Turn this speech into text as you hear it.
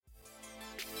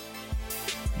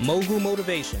Mogul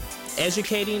Motivation,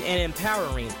 educating and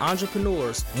empowering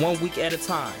entrepreneurs 1 week at a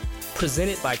time.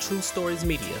 Presented by True Stories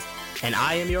Media. And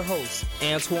I am your host,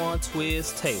 Antoine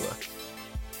Twiz Taylor.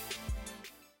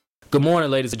 Good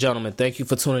morning, ladies and gentlemen. Thank you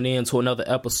for tuning in to another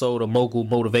episode of Mogul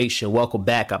Motivation. Welcome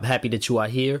back. I'm happy that you are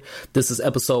here. This is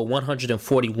episode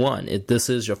 141. If this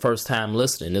is your first time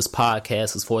listening, this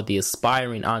podcast is for the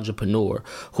aspiring entrepreneur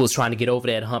who is trying to get over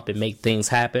that hump and make things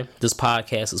happen. This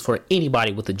podcast is for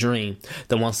anybody with a dream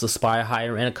that wants to aspire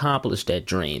higher and accomplish that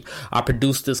dream. I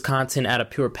produce this content out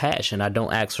of pure passion. I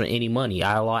don't ask for any money.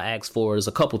 All I ask for is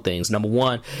a couple things. Number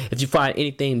one, if you find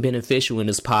anything beneficial in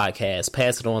this podcast,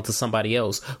 pass it on to somebody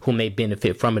else who may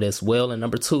benefit from it as well. And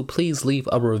number two, please leave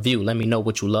a review. Let me know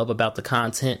what you love about the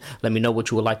content. Let me know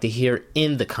what you would like to hear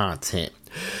in the content.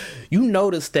 You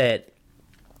notice that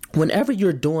whenever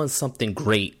you're doing something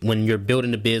great, when you're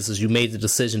building a business, you made the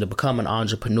decision to become an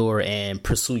entrepreneur and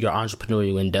pursue your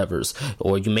entrepreneurial endeavors,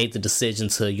 or you made the decision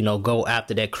to, go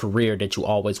after that career that you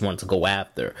always wanted to go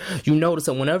after. You notice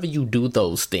that whenever you do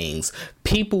those things,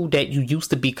 people that you used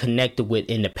to be connected with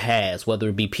in the past, whether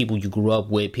it be people you grew up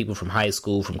with, people from high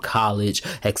school, from college,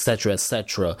 etc.,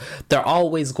 they're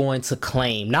always going to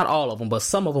claim, not all of them, but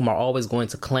some of them are always going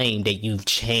to claim that you've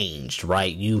changed,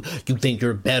 right? You think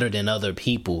you're better than other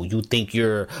people. You think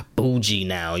you're bougie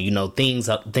now,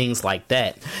 things like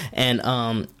that. And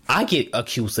I get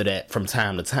accused of that from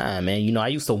time to time. And, I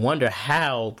used to wonder,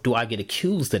 how do I get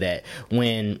accused of that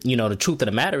when, the truth of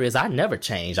the matter is I never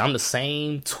changed. I'm the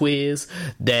same Twiz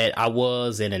that I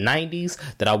was in the 90s,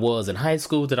 that I was in high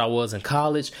school, that I was in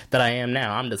college, that I am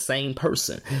now. I'm the same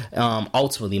person.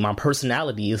 Ultimately, my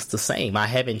personality is the same. I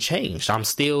haven't changed. I'm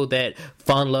still that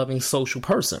fun-loving social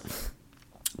person.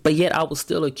 But yet I was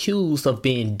still accused of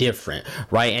being different,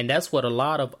 right? And that's what a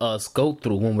lot of us go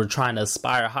through when we're trying to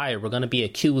aspire higher. We're going to be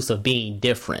accused of being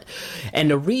different.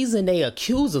 And the reason they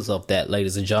accuse us of that,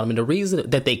 ladies and gentlemen, the reason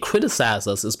that they criticize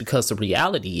us is because the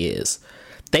reality is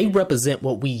they represent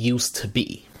what we used to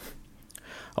be.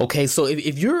 Okay, so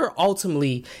if you're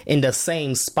ultimately in the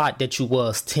same spot that you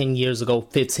was 10 years ago,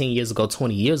 15 years ago,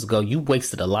 20 years ago, you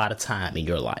wasted a lot of time in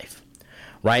your life.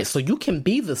 Right. So you can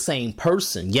be the same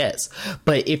person. Yes.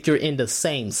 But if you're in the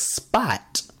same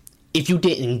spot, if you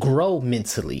didn't grow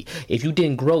mentally, if you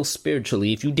didn't grow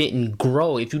spiritually, if you didn't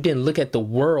look at the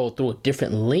world through a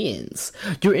different lens,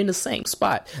 you're in the same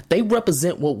spot. They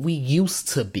represent what we used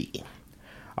to be.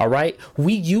 All right.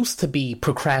 We used to be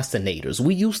procrastinators.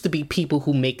 We used to be people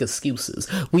who make excuses.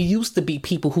 We used to be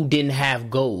people who didn't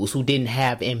have goals, who didn't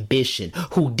have ambition,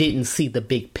 who didn't see the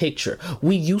big picture.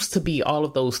 We used to be all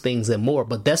of those things and more,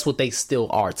 but that's what they still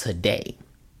are today.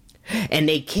 And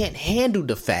they can't handle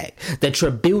the fact that you're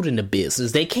building a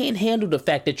business. They can't handle the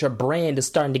fact that your brand is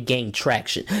starting to gain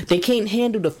traction. They can't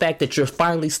handle the fact that you're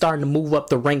finally starting to move up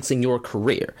the ranks in your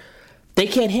career. They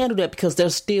can't handle that because they're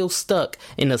still stuck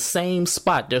in the same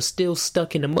spot. They're still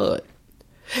stuck in the mud.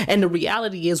 And the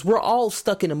reality is we're all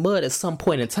stuck in the mud at some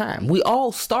point in time. We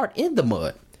all start in the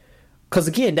mud. Because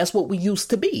again, that's what we used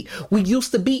to be. We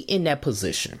used to be in that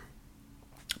position.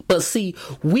 But see,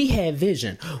 we had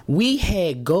vision. We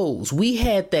had goals. We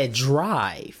had that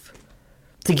drive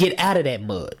to get out of that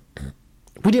mud.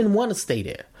 We didn't want to stay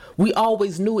there. We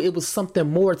always knew it was something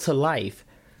more to life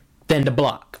than the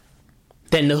block,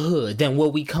 than the hood, than where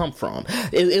we come from.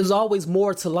 It was always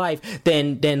more to life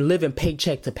than living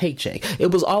paycheck to paycheck.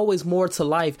 It was always more to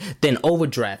life than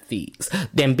overdraft fees,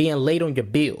 than being late on your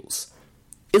bills.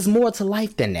 It's more to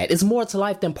life than that. It's more to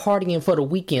life than partying for the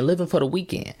weekend, living for the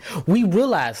weekend. We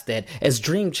realize that as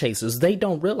dream chasers. They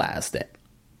don't realize that.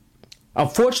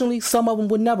 Unfortunately, some of them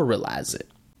would never realize it.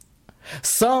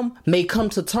 Some may come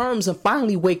to terms and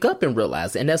finally wake up and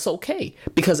realize it, and that's okay,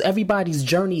 because everybody's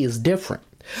journey is different.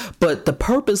 But the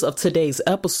purpose of today's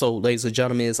episode, ladies and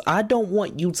gentlemen, is I don't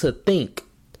want you to think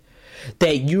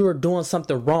that you're doing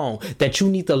something wrong, that you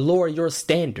need to lower your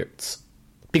standards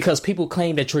because people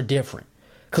claim that you're different,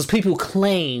 because people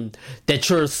claim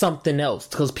that you're something else,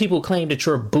 because people claim that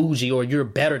you're bougie or you're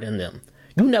better than them.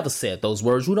 You never said those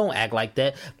words. You don't act like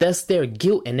that. That's their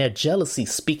guilt and their jealousy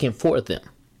speaking for them.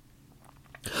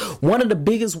 One of the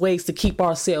biggest ways to keep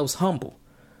ourselves humble,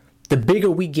 the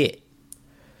bigger we get.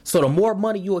 So the more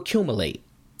money you accumulate,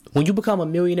 when you become a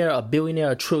millionaire, a billionaire,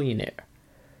 a trillionaire,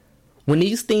 when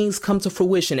these things come to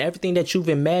fruition, everything that you've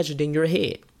imagined in your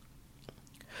head,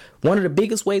 one of the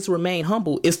biggest ways to remain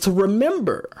humble is to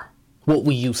remember what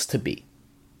we used to be.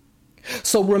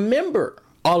 So remember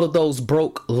all of those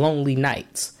broke, lonely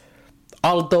nights,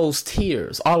 all of those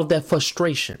tears, all of that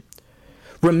frustration.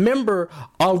 Remember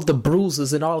all of the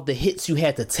bruises and all of the hits you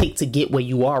had to take to get where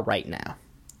you are right now.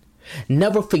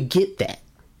 Never forget that.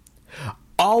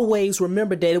 always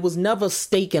remember that it was never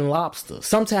steak and lobster.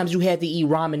 Sometimes you had to eat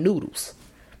ramen noodles.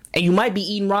 And you might be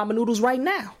eating ramen noodles right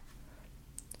now.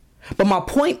 But my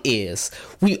point is,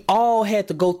 we all had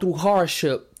to go through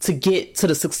hardship to get to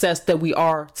the success that we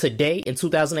are today in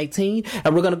 2018.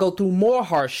 And we're going to go through more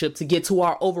hardship to get to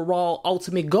our overall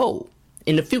ultimate goal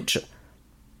in the future.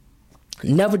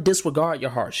 Never disregard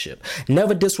your hardship.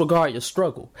 Never disregard your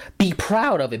struggle. Be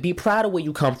proud of it. Be proud of where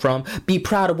you come from. Be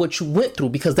proud of what you went through,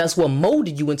 because that's what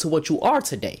molded you into what you are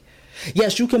today.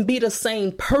 Yes, you can be the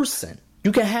same person.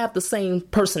 You can have the same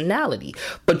personality,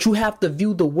 but you have to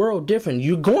view the world differently.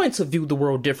 You're going to view the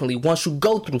world differently once you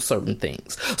go through certain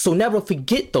things. So never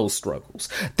forget those struggles.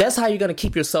 That's how you're going to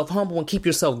keep yourself humble and keep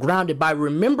yourself grounded, by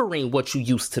remembering what you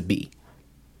used to be.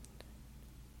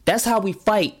 That's how we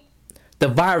fight the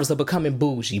virus of becoming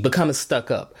bougie, becoming stuck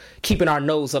up, keeping our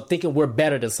nose up, thinking we're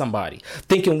better than somebody,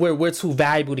 thinking we're too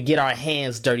valuable to get our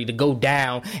hands dirty, to go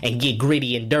down and get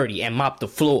gritty and dirty and mop the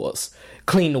floors,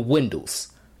 clean the windows.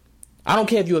 I don't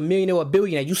care if you're a millionaire or a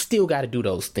billionaire, you still got to do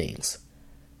those things.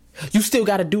 You still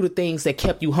got to do the things that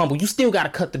kept you humble. You still got to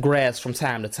cut the grass from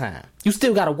time to time. You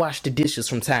still got to wash the dishes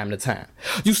from time to time.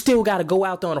 You still got to go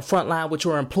out there on the front line with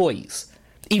your employees.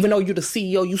 Even though you're the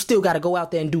CEO, you still got to go out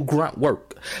there and do grunt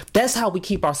work. That's how we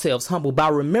keep ourselves humble, by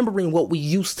remembering what we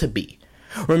used to be.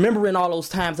 Remembering all those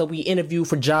times that we interviewed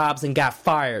for jobs and got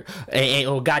fired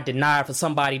or got denied for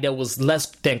somebody that was less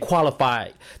than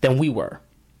qualified than we were.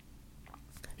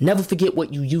 Never forget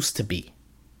what you used to be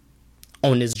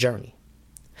on this journey.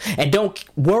 And don't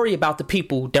worry about the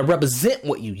people that represent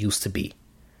what you used to be,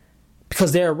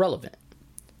 because they're irrelevant.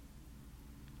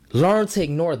 Learn to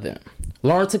ignore them.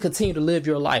 Learn to continue to live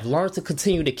your life. Learn to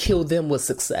continue to kill them with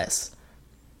success.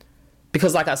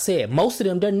 Because like I said, most of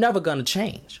them, they're never going to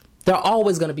change. They're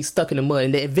always going to be stuck in the mud,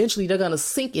 and eventually they're going to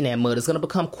sink in that mud. It's going to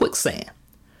become quicksand.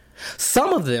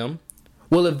 Some of them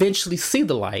will eventually see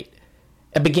the light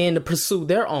and begin to pursue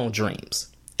their own dreams.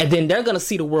 And then they're going to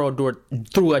see the world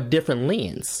through a different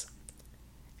lens.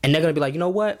 And they're going to be like, you know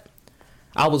what?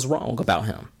 I was wrong about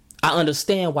him. I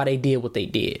understand why they did what they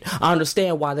did. I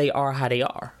understand why they are how they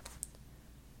are.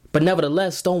 But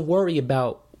nevertheless, don't worry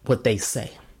about what they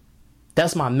say.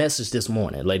 That's my message this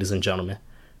morning, ladies and gentlemen.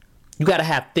 You got to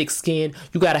have thick skin.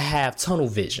 You got to have tunnel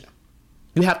vision.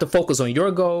 You have to focus on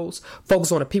your goals,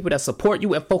 focus on the people that support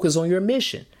you, and focus on your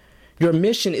mission. Your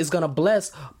mission is going to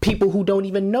bless people who don't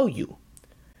even know you.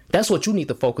 That's what you need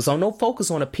to focus on. Don't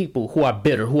focus on the people who are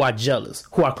bitter, who are jealous,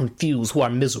 who are confused, who are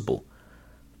miserable.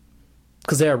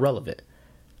 Because they're irrelevant.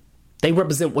 They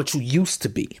represent what you used to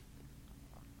be.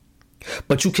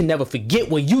 But you can never forget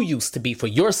what you used to be for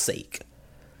your sake,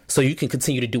 so you can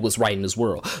continue to do what's right in this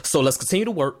world. So let's continue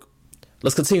to work.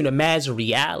 Let's continue to imagine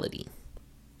reality.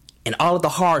 And all of the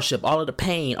hardship, all of the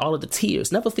pain, all of the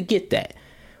tears. Never forget that.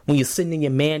 When you're sitting in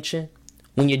your mansion,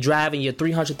 when you're driving your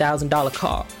 $300,000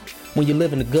 car, when you're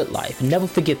living a good life, never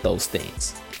forget those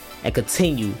things and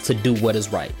continue to do what is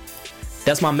right.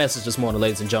 That's my message this morning,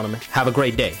 ladies and gentlemen. Have a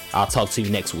great day. I'll talk to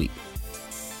you next week.